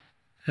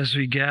As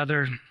we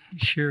gather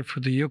here for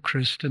the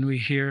Eucharist and we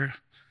hear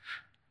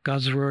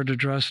God's word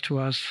addressed to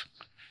us,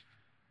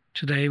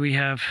 today we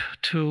have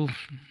two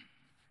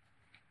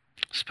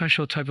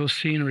special type of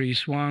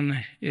sceneries.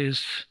 One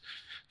is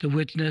the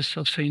witness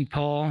of St.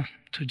 Paul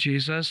to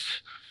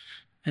Jesus,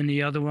 and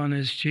the other one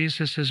is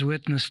Jesus'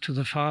 witness to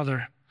the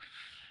Father.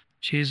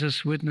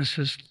 Jesus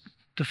witnesses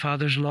the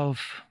Father's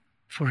love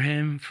for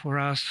him, for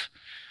us.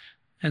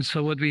 And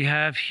so what we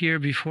have here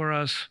before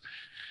us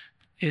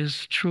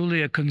is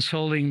truly a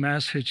consoling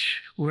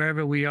message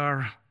wherever we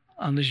are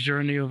on this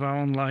journey of our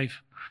own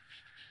life.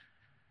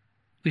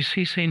 We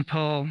see St.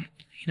 Paul,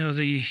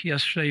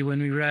 yesterday when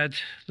we read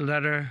the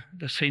letter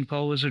that St.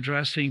 Paul was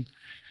addressing,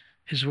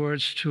 his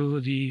words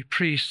to the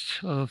priests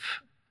of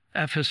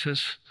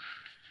Ephesus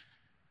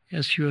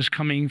as he was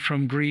coming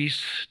from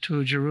Greece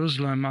to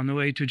Jerusalem. On the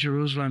way to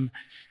Jerusalem,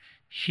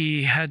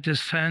 he had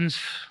this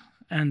sense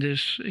and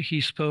he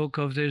spoke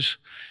of this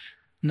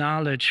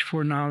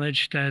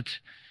foreknowledge that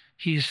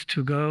he is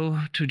to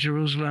go to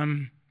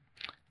Jerusalem,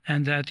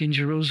 and that in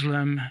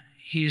Jerusalem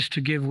he is to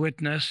give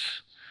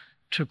witness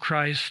to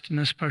Christ in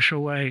a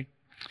special way.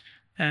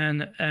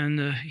 And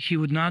he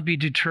would not be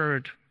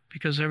deterred,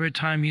 because every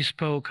time he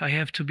spoke, I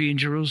have to be in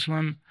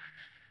Jerusalem.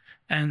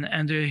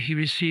 And he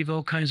received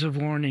all kinds of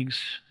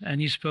warnings. And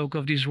he spoke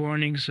of these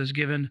warnings as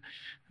given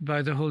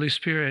by the Holy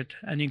Spirit,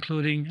 and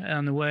including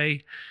on the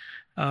way,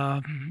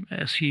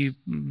 as he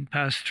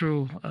passed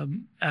through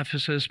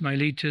Ephesus,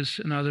 Miletus,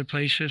 and other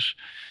places.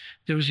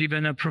 There was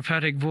even a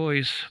prophetic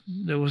voice.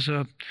 There was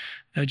a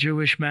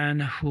Jewish man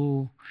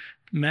who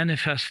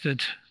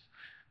manifested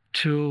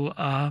to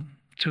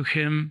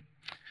him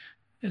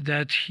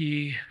that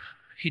he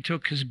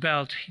took his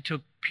belt. He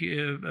took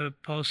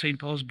St.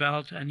 Paul's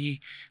belt, and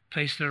he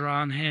placed it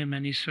around him,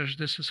 and he says,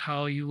 "This is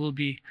how you will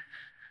be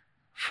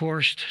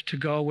forced to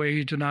go where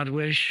you do not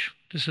wish.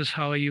 This is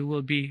how you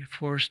will be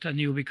forced,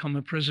 and you will become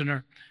a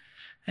prisoner."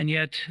 And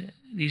yet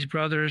these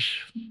brothers,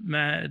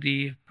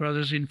 the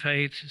brothers in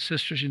faith,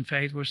 sisters in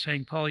faith, were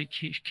saying, "Paul, you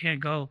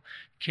can't go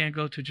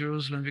to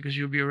Jerusalem because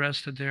you'll be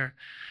arrested there.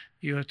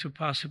 You have to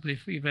possibly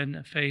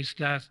even face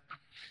death."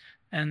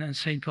 And then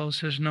St. Paul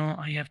says, "No,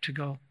 I have to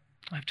go.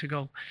 I have to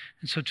go."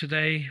 And so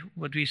today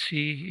what we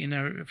see in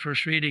our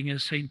first reading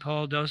is St.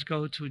 Paul does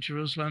go to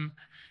Jerusalem.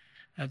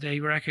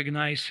 They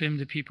recognize him,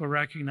 the people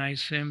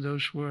recognize him,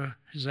 those were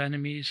his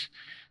enemies.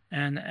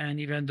 And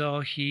even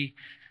though he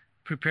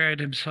prepared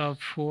himself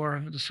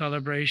for the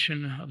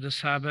celebration of the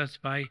Sabbath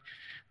by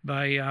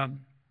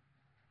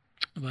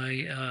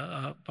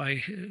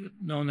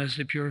known as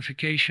the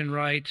purification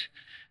rite,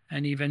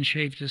 and even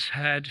shaved his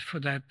head for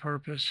that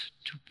purpose,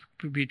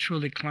 to be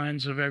truly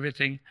cleansed of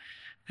everything.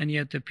 And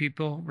yet the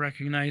people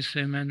recognized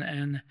him,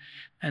 and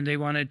they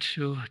wanted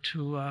to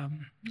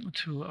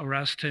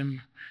arrest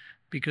him,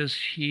 because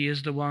he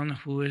is the one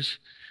who is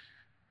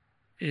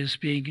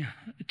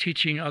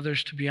teaching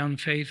others to be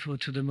unfaithful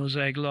to the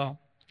Mosaic law.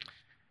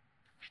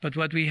 But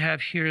what we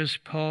have here is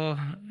Paul,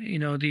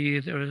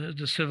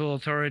 the civil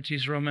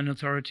authorities, Roman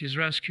authorities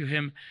rescue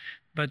him,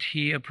 but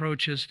he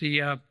approaches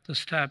the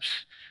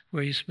steps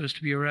where he's supposed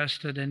to be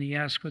arrested, and he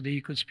asks whether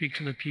he could speak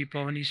to the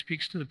people, and he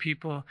speaks to the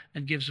people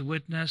and gives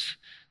witness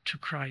to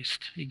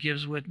Christ. He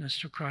gives witness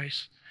to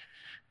Christ.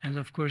 And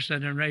of course,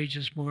 that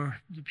enrages more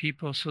the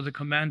people. So the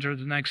commander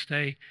the next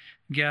day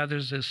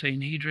gathers the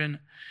Sanhedrin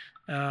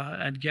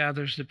and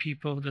gathers the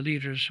people, the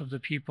leaders of the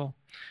people,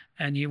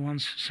 and he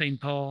wants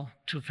St. Paul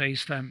to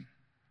face them,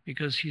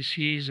 because he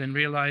sees and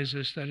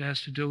realizes that it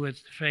has to do with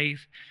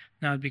faith,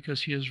 not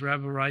because he is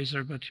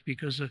rabbinizer, but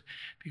because of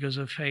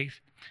faith,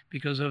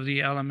 because of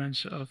the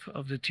elements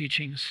of the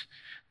teachings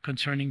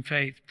concerning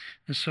faith.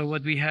 And so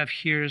what we have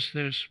here is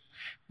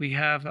we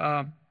have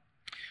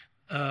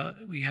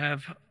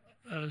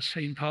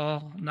St.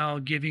 Paul now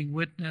giving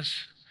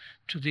witness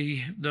to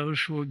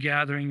those who are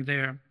gathering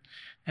there.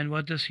 And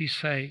what does he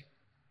say?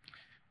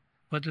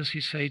 What does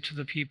he say to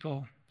the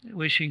people?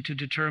 Wishing to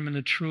determine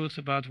the truth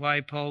about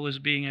why Paul was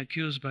being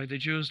accused by the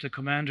Jews, the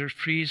commander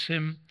frees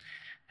him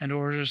and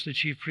orders the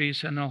chief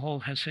priests and the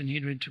whole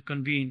Sanhedrin to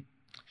convene.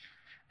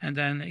 And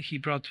then he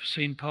brought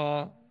St.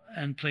 Paul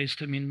and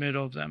placed him in the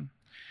middle of them.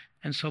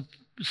 And so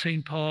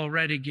St. Paul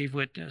already gave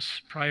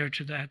witness prior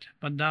to that.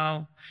 But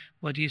now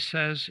what he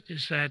says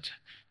is that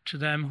to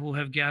them who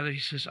have gathered, he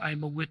says,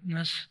 "I'm a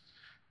witness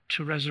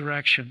to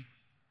resurrection.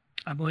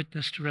 I'm a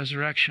witness to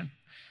resurrection.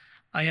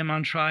 I am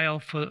on trial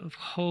for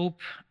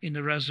hope in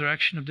the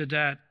resurrection of the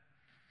dead."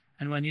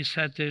 And when he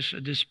said this,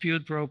 a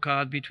dispute broke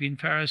out between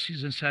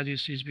Pharisees and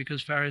Sadducees,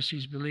 because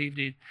Pharisees believed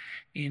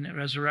in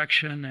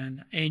resurrection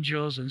and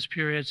angels and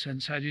spirits,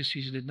 and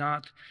Sadducees did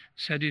not.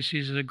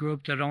 Sadducees is a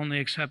group that only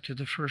accepted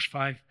the first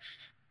 5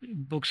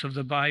 books of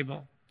the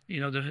Bible.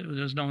 It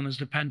was known as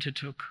the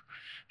Pentateuch.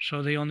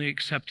 So they only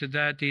accepted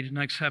that. They didn't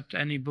accept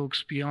any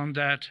books beyond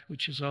that,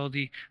 which is all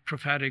the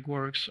prophetic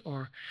works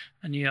or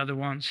any other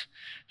ones.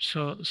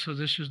 So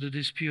this is the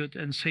dispute.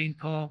 And St.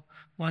 Paul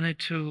wanted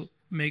to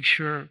make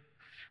sure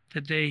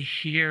that they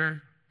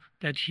hear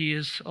that he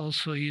was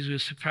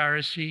a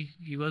Pharisee.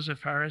 He was a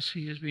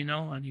Pharisee, as we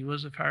know, and he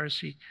was a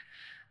Pharisee.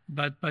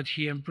 but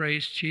he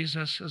embraced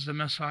Jesus as the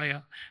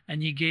Messiah,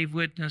 and he gave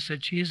witness that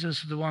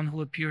Jesus is the one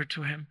who appeared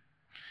to him.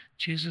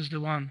 Jesus the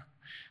one.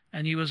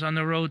 And he was on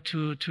the road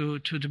to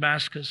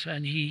Damascus,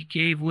 and he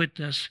gave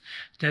witness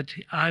that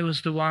I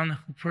was the one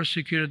who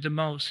persecuted the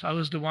most. I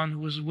was the one who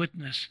was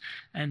witness,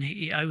 and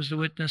I was the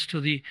witness to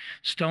the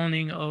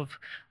stoning of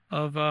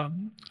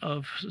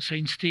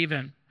Saint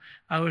Stephen.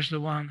 I was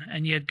the one,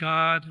 and yet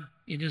God,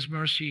 in His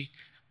mercy,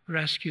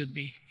 rescued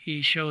me.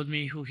 He showed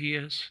me who He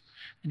is,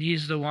 and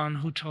He's the one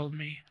who told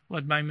me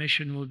what my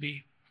mission will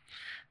be.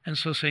 And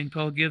so Saint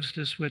Paul gives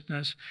this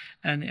witness,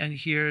 and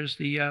here's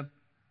the.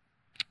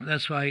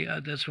 That's why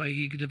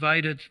he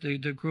divided the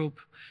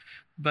group.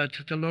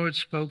 But the Lord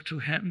spoke to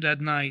him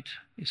that night.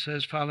 He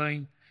says, the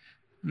following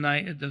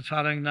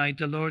night,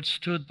 the Lord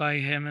stood by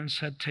him and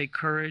said, "Take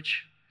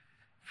courage,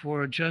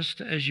 for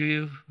just as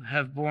you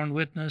have borne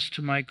witness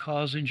to my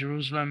cause in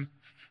Jerusalem,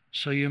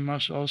 so you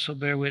must also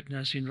bear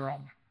witness in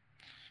Rome."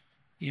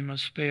 You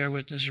must bear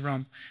witness in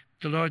Rome.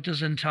 The Lord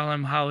doesn't tell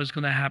him how it's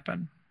going to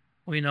happen.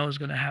 We know it's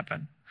going to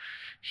happen.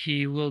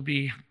 He will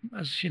be,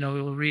 as you know,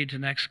 we will read the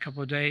next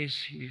couple of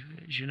days.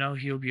 As you know,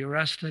 he'll be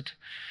arrested,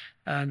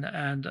 and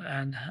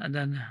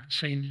then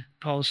Saint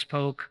Paul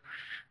spoke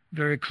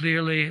very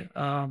clearly.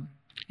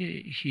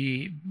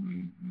 They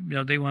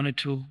wanted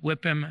to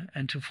whip him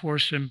and to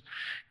force him,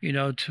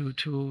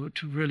 to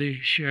really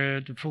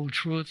share the full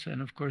truth.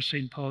 And of course,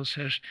 Saint Paul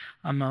says,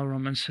 "I'm a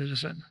Roman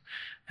citizen,"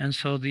 and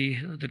so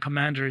the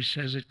commander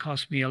says, "It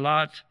cost me a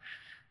lot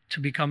to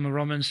become a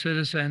Roman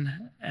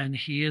citizen," and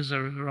he is a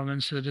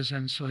Roman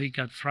citizen, so he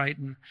got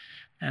frightened,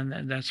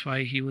 and that's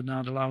why he would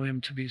not allow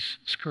him to be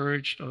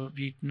scourged or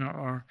beaten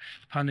or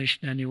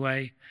punished in any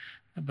way.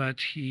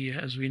 But he,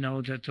 as we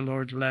know, that the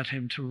Lord led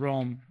him to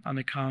Rome on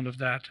account of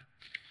that.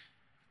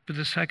 But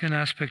the second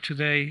aspect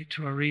today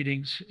to our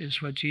readings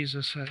is what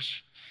Jesus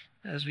says.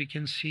 As we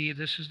can see,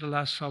 this is the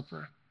Last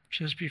Supper,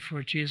 just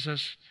before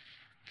Jesus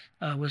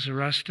was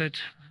arrested,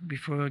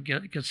 before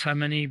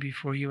Gethsemane,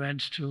 before he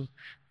went to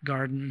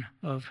Garden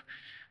of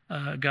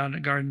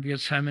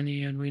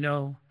Gethsemane, and we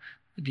know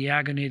the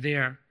agony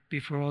there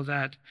before all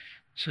that.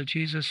 So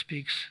Jesus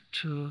speaks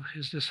to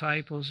his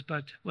disciples,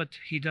 but what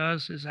he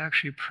does is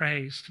actually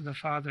prays to the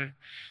Father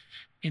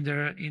in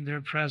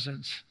their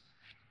presence.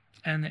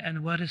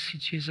 And what does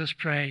Jesus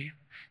pray?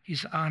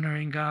 He's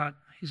honoring God.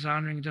 He's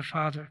honoring the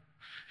Father.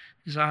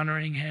 He's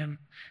honoring him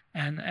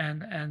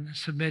and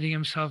submitting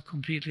himself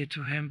completely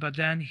to him. But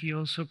then he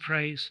also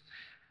prays,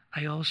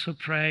 "I also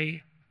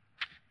pray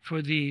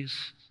for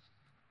these,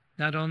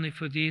 not only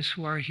for these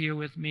who are here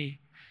with me,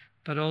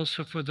 but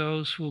also for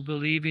those who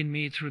believe in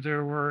me through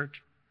their word."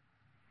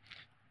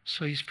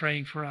 So he's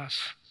praying for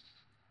us,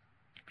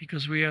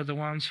 because we are the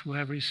ones who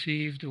have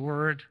received the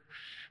word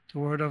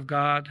of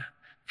God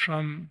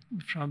from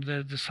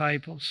the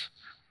disciples,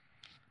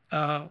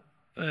 and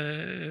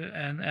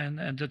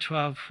the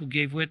 12 who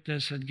gave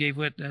witness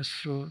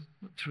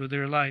through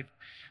their life.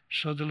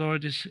 So the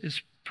Lord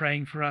is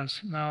praying for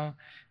us now,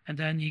 and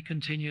then he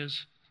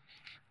continues,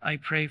 "I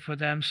pray for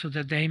them so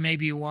that they may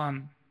be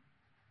one."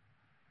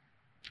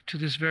 To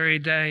this very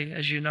day,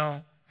 as you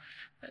know,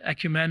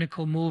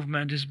 ecumenical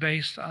movement is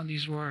based on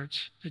these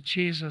words, that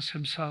Jesus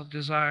himself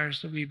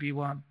desires that we be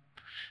one.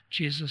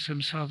 Jesus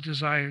himself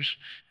desires,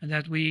 and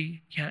that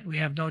we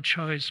have no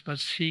choice but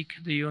seek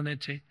the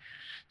unity.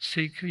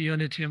 Seek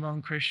unity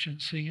among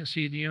Christians,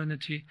 see the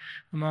unity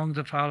among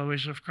the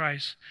followers of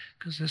Christ,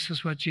 because this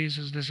is what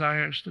Jesus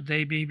desires, that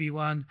they may be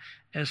one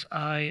as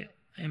I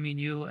am in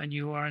you and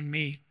you are in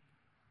me.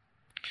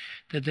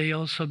 That they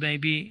also may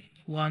be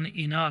one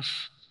in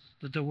us,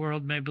 that the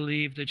world may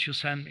believe that you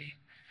sent me.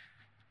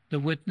 The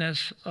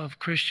witness of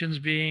Christians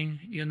being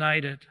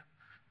united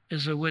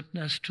is a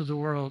witness to the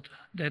world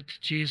that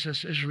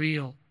Jesus is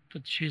real,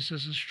 that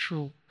Jesus is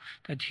true,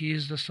 that he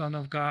is the Son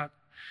of God,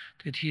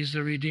 that he is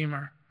the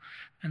Redeemer.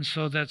 And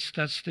so that's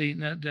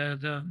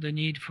the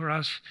need for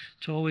us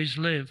to always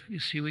live. You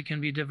see, we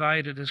can be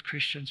divided as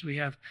Christians. We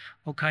have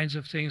all kinds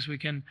of things we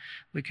can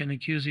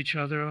accuse each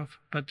other of.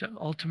 But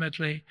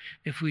ultimately,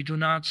 if we do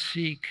not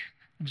seek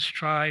and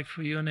strive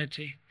for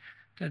unity,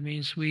 that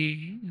means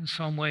we, in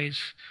some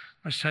ways,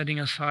 are setting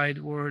aside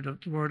the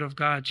word of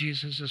God,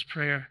 Jesus'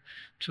 prayer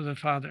to the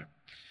Father.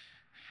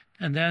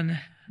 And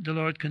then the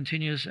Lord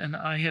continues, "And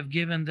I have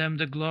given them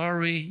the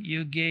glory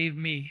you gave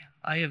me."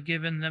 I have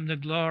given them the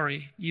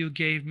glory you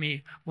gave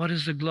me. What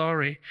is the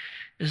glory?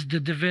 Is the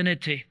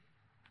divinity.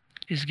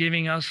 Is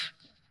giving us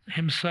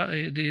himself,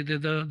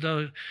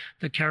 the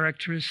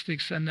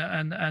characteristics and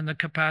the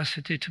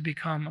capacity to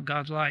become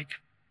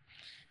godlike.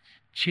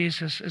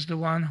 Jesus is the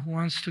one who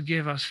wants to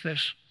give us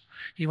this.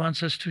 He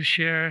wants us to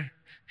share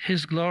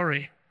his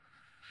glory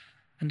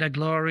and the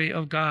glory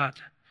of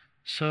God.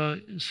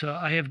 So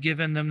I have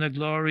given them the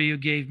glory you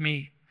gave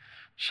me,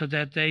 so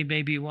that they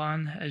may be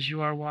one as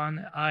you are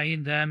one, I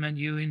in them and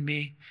you in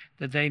me,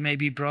 that they may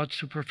be brought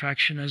to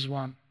perfection as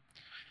one.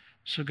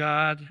 So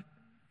God,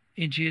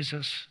 in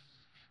Jesus,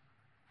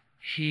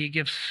 he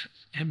gives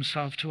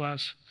himself to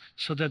us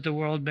so that the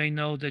world may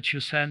know that you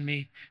sent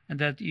me and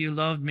that you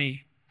love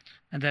me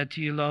and that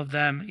you love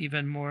them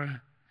even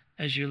more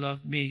as you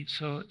love me.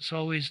 So it's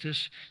always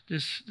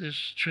this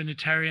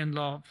Trinitarian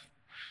love.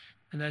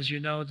 And as you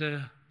know,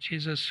 the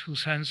Jesus who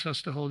sends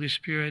us the Holy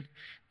Spirit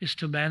is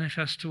to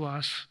manifest to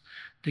us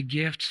the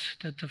gifts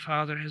that the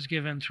Father has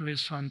given through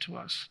his Son to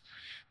us,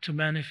 to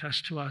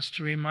manifest to us,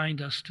 to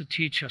remind us, to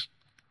teach us,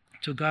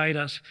 to guide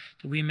us,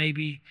 that we may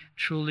be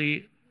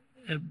truly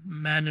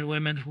men and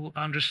women who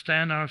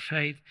understand our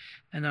faith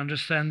and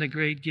understand the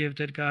great gift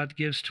that God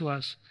gives to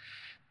us.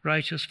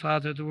 Righteous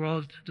Father, the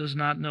world does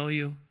not know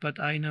you, but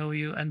I know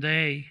you, and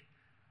they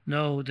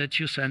know that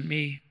you sent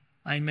me.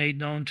 I made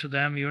known to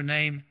them your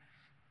name,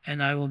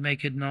 and I will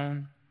make it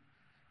known,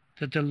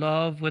 that the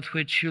love with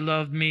which you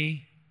loved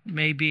me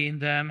may be in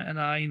them and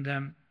I in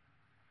them.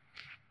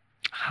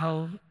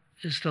 How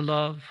is the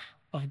love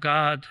of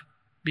God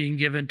being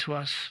given to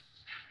us?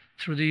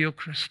 Through the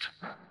Eucharist.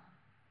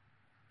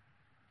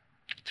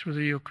 Through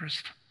the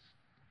Eucharist.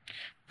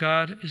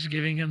 God is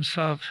giving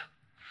himself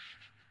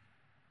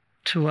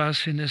to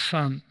us in his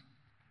Son.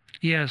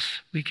 Yes,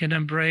 we can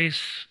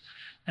embrace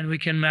and we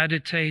can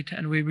meditate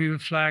and we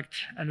reflect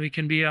and we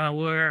can be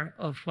aware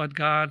of what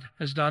God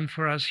has done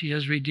for us. He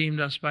has redeemed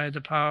us by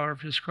the power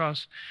of his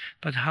cross.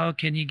 But how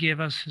can he give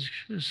us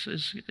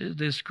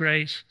this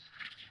grace?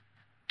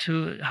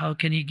 How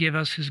can he give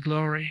us his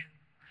glory?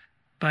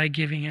 By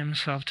giving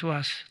himself to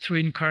us through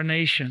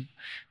incarnation.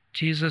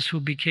 Jesus, who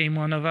became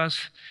one of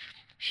us,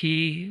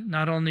 he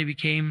not only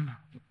became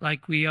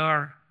like we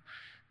are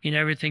in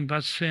everything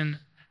but sin,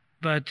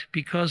 but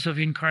because of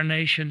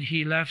incarnation,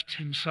 he left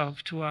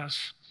himself to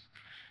us.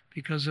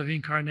 Because of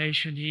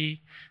incarnation,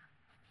 he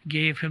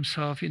gave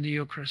himself in the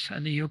Eucharist.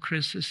 And the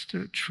Eucharist is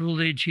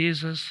truly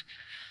Jesus,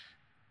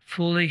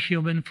 fully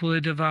human,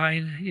 fully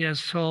divine. He has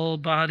soul,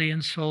 body,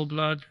 and soul,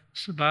 blood.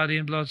 So body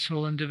and blood,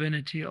 soul and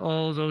divinity,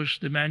 all those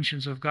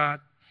dimensions of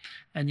God.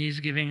 And he's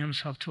giving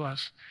himself to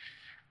us.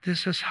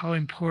 This is how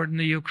important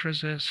the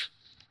Eucharist is.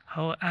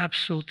 How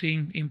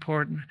absolutely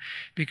important,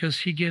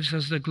 because he gives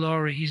us the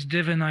glory. He's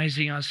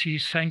divinizing us.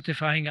 He's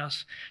sanctifying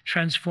us,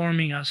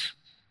 transforming us.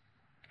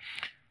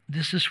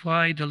 This is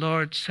why the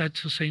Lord said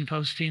to St.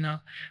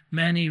 Faustina,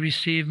 many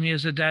receive me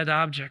as a dead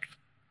object.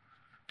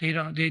 They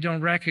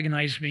don't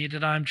recognize me,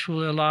 that I'm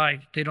truly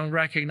alive. They don't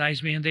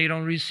recognize me, and they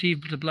don't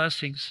receive the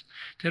blessings.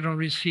 They don't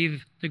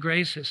receive the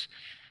graces,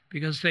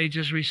 because they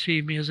just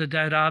receive me as a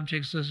dead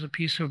object, as a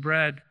piece of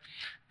bread,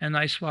 and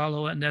I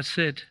swallow it, and that's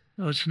it.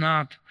 No, it's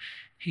not.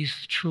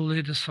 He's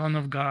truly the Son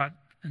of God.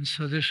 And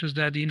so this is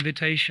the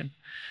invitation.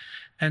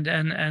 And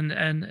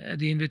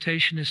the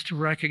invitation is to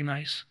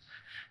recognize.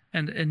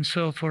 And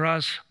so for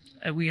us,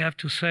 we have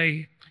to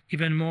say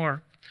even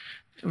more.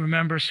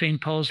 Remember St.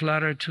 Paul's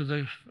letter to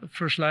the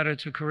first letter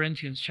to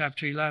Corinthians,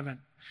 chapter 11,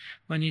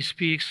 when he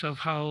speaks of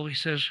how he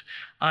says,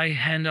 I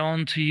hand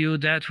on to you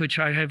that which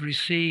I have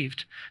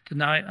received. On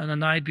the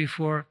night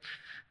before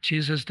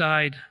Jesus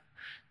died,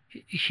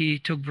 he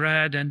took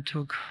bread and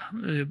took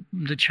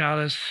the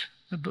chalice,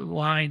 the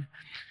wine,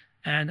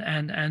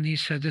 and he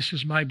said, this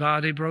is my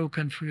body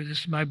broken for you. This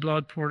is my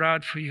blood poured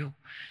out for you.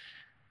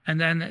 And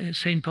then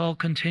St. Paul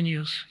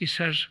continues. He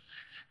says,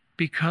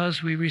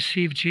 because we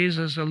receive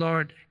Jesus the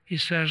Lord, he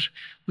says,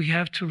 we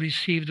have to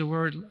receive the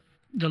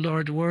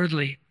Lord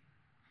worldly.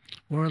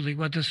 Worldly,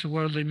 what does the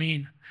worldly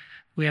mean?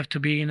 We have to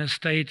be in a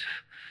state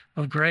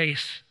of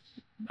grace.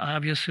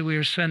 Obviously, we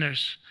are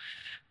sinners.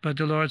 But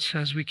the Lord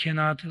says we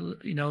cannot,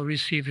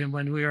 receive him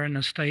when we are in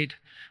a state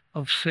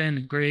of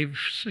sin, grave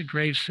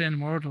sin,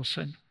 mortal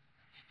sin.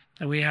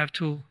 And we have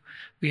to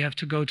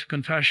go to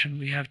confession.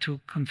 We have to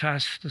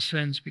confess the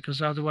sins,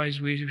 because otherwise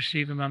we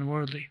receive him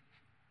unworthily.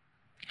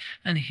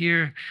 And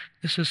here,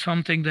 this is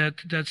something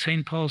that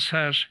St. Paul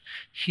says.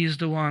 He's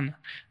the one.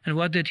 And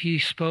what did he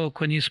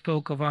spoke when he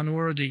spoke of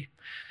unworthy?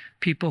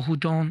 People who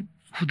don't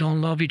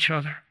love each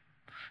other.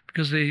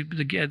 Because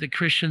the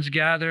Christians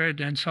gathered,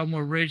 and some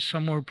were rich,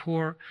 some were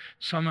poor,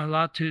 some had a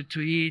lot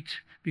to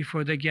eat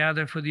before they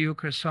gathered for the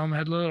Eucharist, some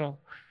had little.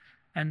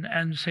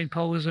 And St.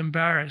 Paul was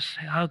embarrassed.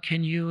 How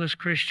can you as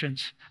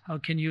Christians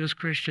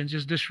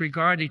just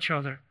disregard each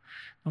other,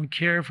 don't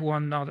care for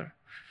one another?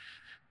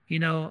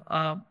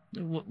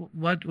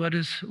 What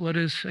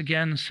is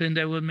again sin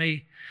that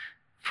may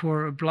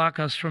block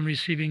us from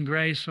receiving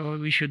grace, or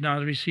we should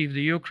not receive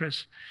the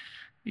Eucharist?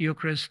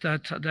 Eucharist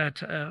that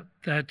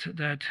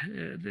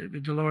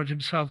the Lord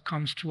himself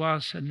comes to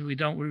us, and we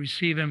don't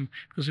receive him,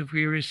 because if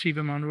we receive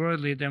him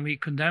unworthily, then we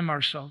condemn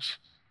ourselves.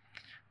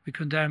 We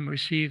condemn,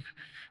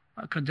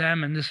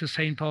 and this is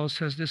St. Paul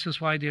says, this is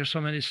why there are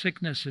so many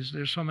sicknesses,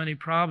 there's so many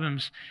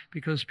problems,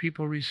 because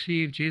people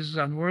receive Jesus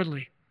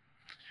unworthily.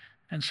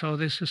 And so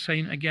this is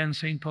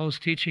St. Paul's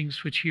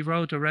teachings, which he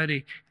wrote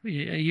already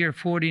year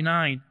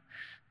 49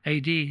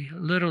 AD,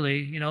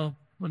 literally,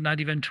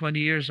 not even 20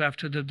 years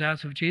after the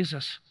death of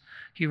Jesus.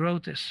 He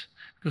wrote this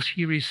because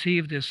he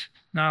received this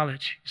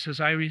knowledge. He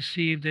says, I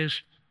received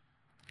this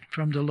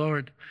from the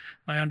Lord,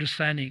 my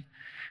understanding.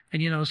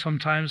 And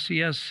sometimes,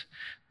 yes,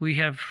 we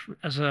have,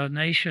 as a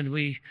nation,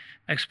 we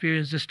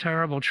experience this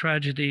terrible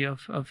tragedy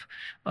of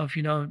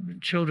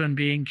children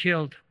being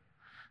killed.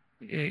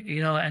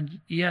 And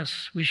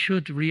yes, we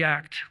should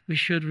react. We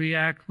should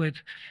react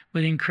with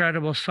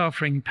incredible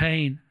suffering,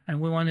 pain, and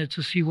we wanted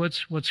to see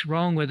what's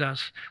wrong with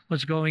us,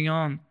 what's going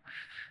on.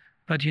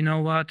 But you know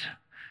what?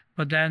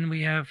 But then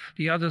we have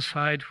the other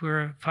side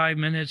where 5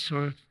 minutes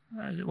or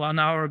 1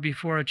 hour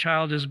before a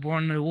child is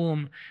born in the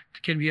womb,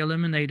 it can be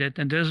eliminated,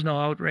 and there's no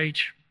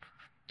outrage.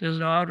 There's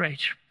no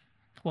outrage.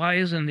 Why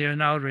isn't there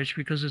an outrage?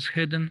 Because it's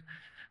hidden,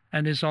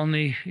 and it's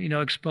only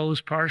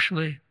exposed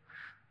partially.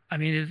 I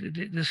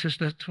mean,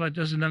 that's what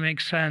doesn't make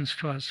sense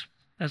to us.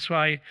 That's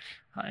why,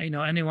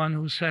 anyone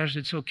who says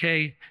it's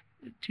okay,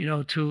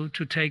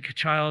 to take a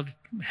child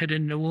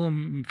hidden in the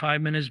womb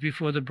 5 minutes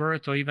before the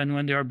birth, or even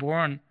when they are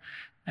born,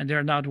 and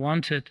they're not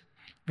wanted,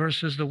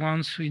 versus the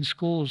ones in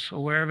schools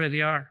or wherever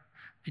they are,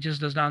 it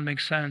just does not make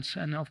sense.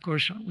 And of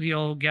course, we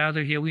all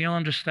gather here, we all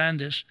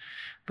understand this,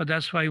 but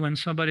that's why when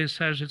somebody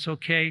says it's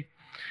okay,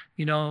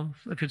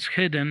 if it's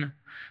hidden.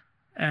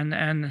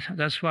 And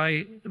that's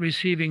why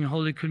receiving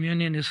Holy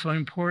Communion is so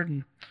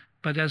important.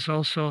 But that's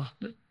also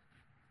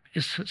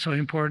is so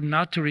important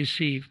not to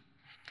receive,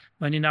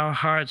 when in our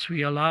hearts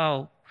we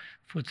allow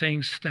for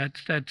things that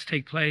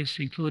take place,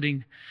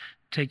 including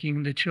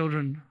taking the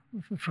children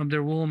from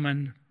their womb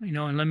and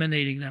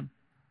eliminating them.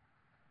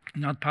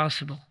 Not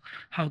possible.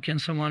 How can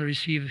someone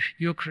receive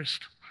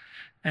Eucharist?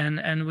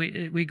 And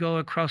we go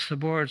across the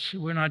board. So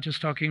we're not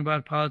just talking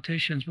about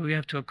politicians, but we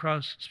have to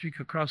speak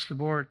across the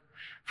board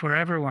for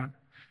everyone,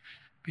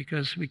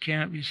 because we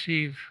can't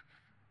receive,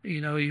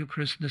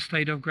 Eucharist in the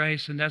state of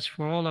grace, and that's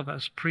for all of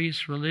us,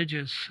 priests,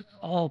 religious,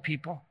 all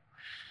people.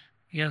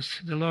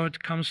 Yes, the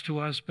Lord comes to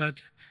us, but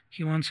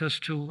he wants us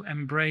to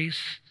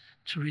embrace,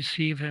 to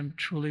receive him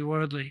truly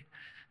worthily,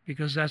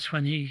 because that's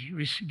when he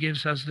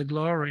gives us the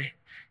glory.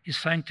 He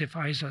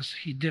sanctifies us,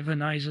 he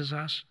divinizes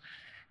us,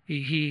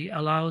 he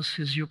allows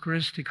his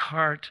Eucharistic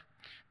heart,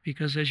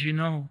 because as you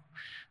know,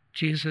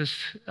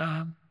 Jesus'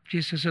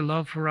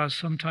 love for us.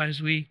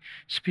 Sometimes we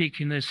speak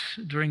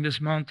during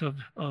this month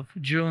of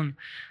June,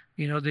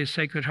 the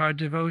Sacred Heart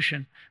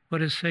devotion.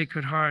 What is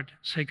Sacred Heart?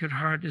 Sacred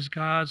Heart is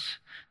God's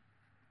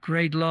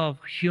great love,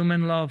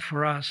 human love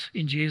for us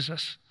in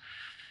Jesus.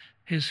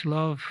 His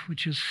love,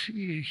 which is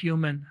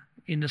human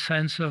in the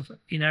sense of,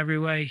 in every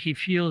way, he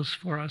feels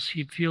for us,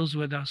 he feels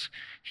with us,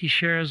 he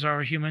shares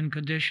our human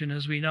condition,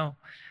 as we know.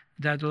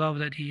 That love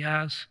that he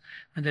has,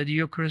 and that the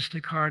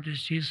Eucharistic heart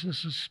is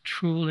Jesus'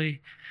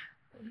 truly,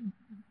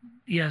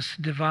 yes,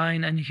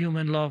 divine and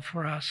human love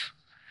for us.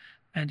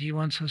 And he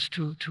wants us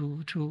to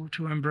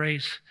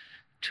embrace,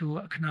 to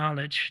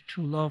acknowledge,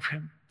 to love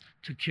him,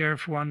 to care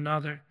for one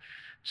another,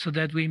 so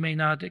that we may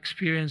not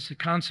experience the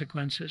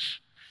consequences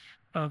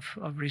of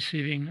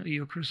receiving the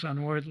Eucharist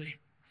unworthily.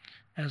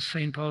 As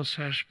St. Paul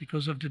says,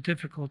 because of the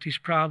difficulties,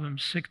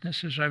 problems,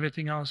 sicknesses,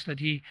 everything else that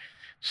he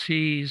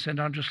sees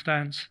and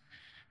understands.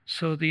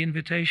 So the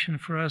invitation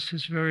for us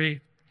is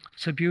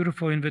it's a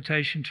beautiful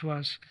invitation to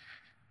us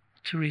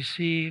to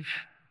receive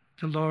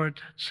the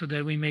Lord, so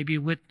that we may be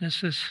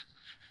witnesses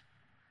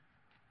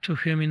to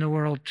him in the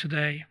world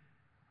today,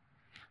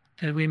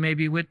 that we may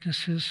be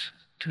witnesses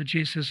to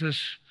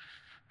Jesus'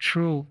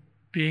 true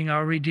being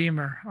our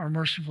Redeemer, our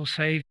merciful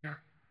Savior.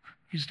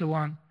 He's the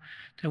one.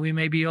 That we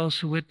may be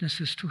also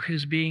witnesses to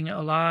his being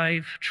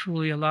alive,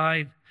 truly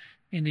alive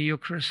in the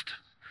Eucharist,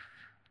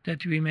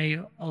 that we may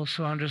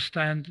also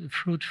understand the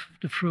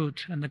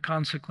fruit and the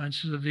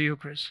consequences of the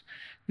Eucharist.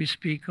 We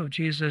speak of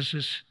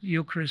Jesus'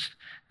 Eucharist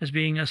as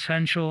being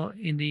essential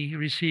in the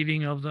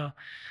receiving of the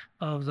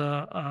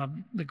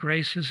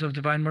graces of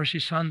Divine Mercy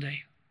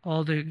Sunday,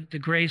 all the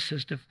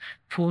graces, the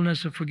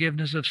fullness of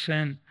forgiveness of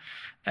sin,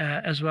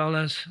 as well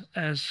as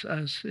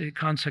the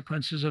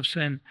consequences of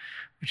sin,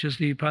 which is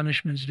the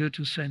punishments due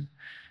to sin.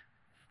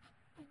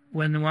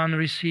 When one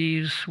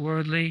receives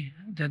worthily,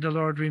 then the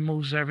Lord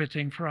removes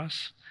everything for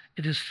us.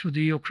 It is through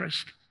the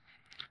Eucharist.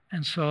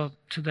 And so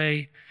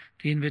today,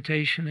 the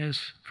invitation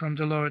is from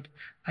the Lord.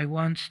 I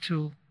want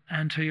to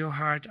enter your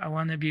heart. I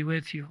want to be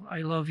with you. I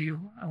love you.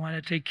 I want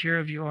to take care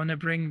of you. I want to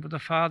bring the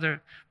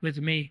Father with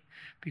me,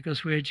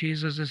 because where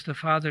Jesus is, the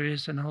Father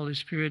is, and the Holy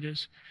Spirit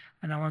is.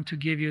 And I want to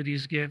give you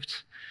these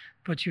gifts.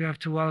 But you have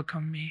to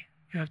welcome me.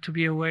 You have to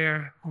be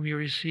aware whom you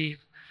receive.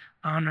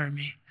 Honor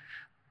me.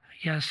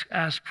 Yes,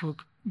 ask for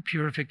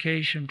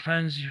purification.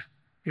 Cleanse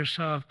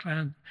yourself.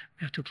 We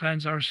have to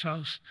cleanse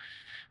ourselves,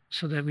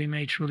 so that we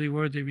may truly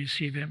worthily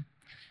receive him.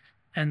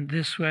 And in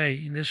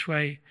this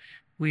way,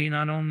 we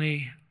not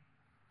only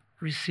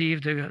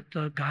receive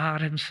the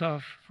God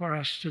himself for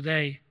us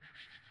today,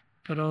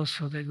 but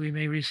also that we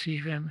may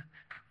receive him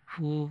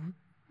who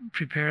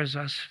prepares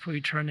us for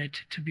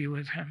eternity to be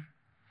with him.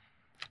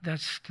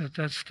 That's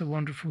the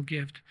wonderful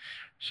gift.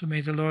 So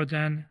may the Lord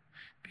then,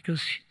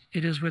 because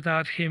it is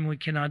without him we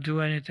cannot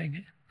do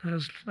anything, let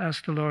us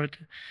ask the Lord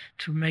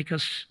to make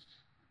us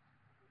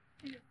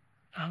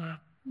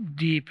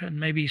deep and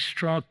maybe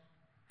strong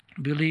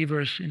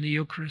believers in the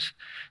Eucharist,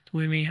 that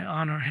we may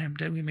honor him,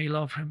 that we may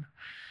love him,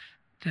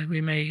 that we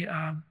may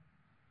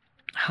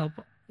help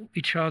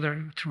each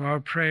other through our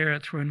prayer,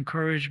 through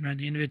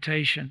encouragement,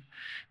 invitation,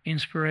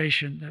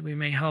 inspiration, that we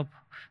may help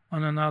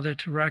one another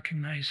to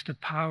recognize the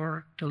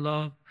power, the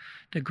love,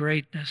 the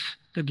greatness,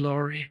 the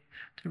glory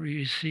that we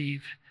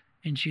receive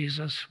in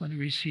Jesus when we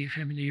receive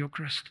him in the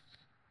Eucharist.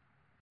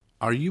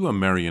 Are you a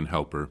Marian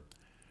helper?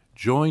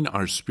 Join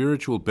our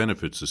Spiritual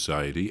Benefit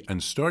Society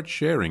and start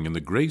sharing in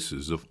the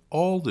graces of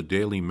all the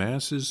daily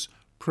masses,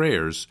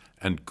 prayers,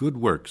 and good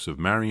works of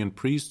Marian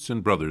priests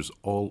and brothers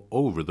all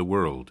over the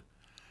world.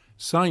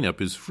 Sign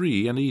up is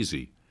free and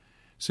easy.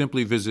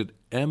 Simply visit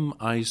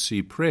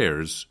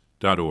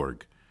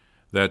micprayers.org.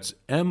 That's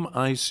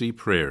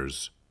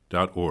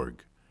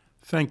micprayers.org.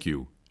 Thank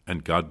you,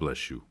 and God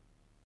bless you.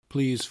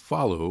 Please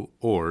follow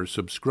or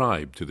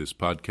subscribe to this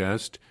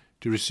podcast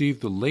to receive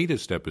the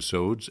latest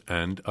episodes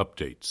and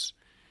updates.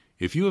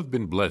 If you have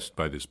been blessed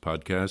by this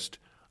podcast,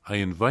 I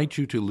invite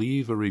you to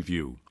leave a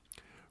review.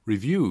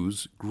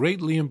 Reviews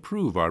greatly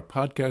improve our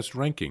podcast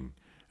ranking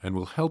and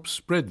will help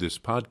spread this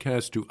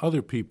podcast to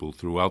other people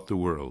throughout the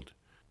world.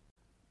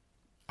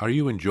 Are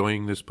you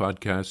enjoying this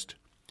podcast?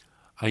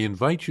 I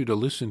invite you to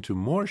listen to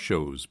more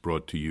shows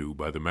brought to you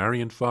by the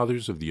Marian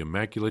Fathers of the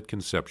Immaculate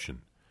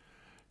Conception.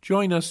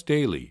 Join us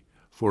daily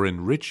for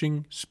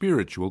enriching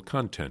spiritual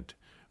content,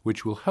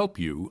 which will help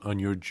you on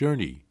your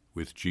journey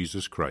with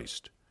Jesus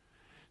Christ.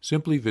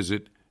 Simply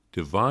visit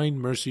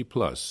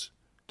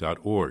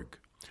DivineMercyPlus.org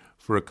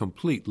for a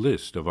complete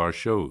list of our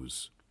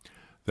shows.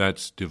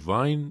 That's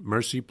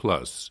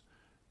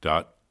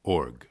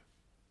DivineMercyPlus.org.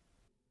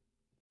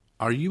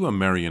 Are you a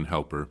Marian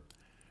helper?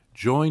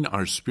 Join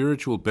our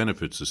Spiritual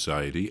Benefit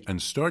Society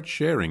and start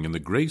sharing in the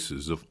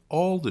graces of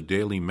all the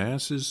daily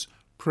masses,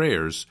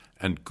 prayers,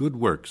 and good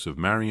works of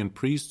Marian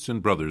priests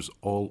and brothers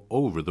all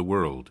over the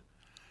world.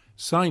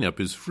 Sign up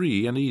is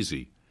free and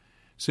easy.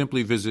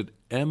 Simply visit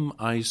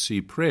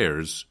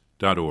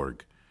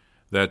micprayers.org.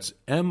 That's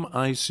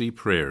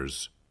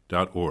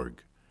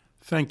micprayers.org.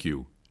 Thank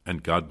you,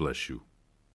 and God bless you.